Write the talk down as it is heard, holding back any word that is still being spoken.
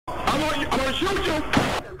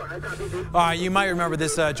You might remember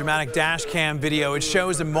this dramatic dash cam video. It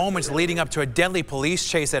shows the moments leading up to a deadly police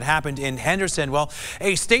chase that happened in Henderson. Well,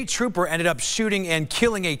 a state trooper ended up shooting and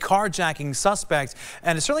killing a carjacking suspect,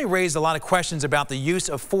 and it certainly raised a lot of questions about the use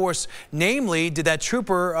of force. Namely, did that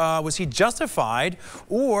trooper, was he justified,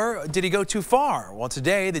 or did he go too far? Well,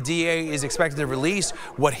 today the DA is expected to release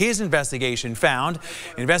what his investigation found.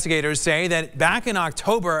 Investigators say that back in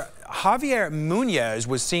October, Javier Munoz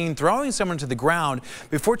was seen throwing someone to the ground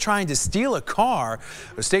before trying to steal a car.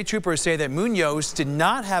 The state troopers say that Munoz did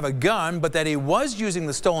not have a gun, but that he was using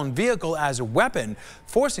the stolen vehicle as a weapon,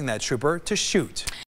 forcing that trooper to shoot.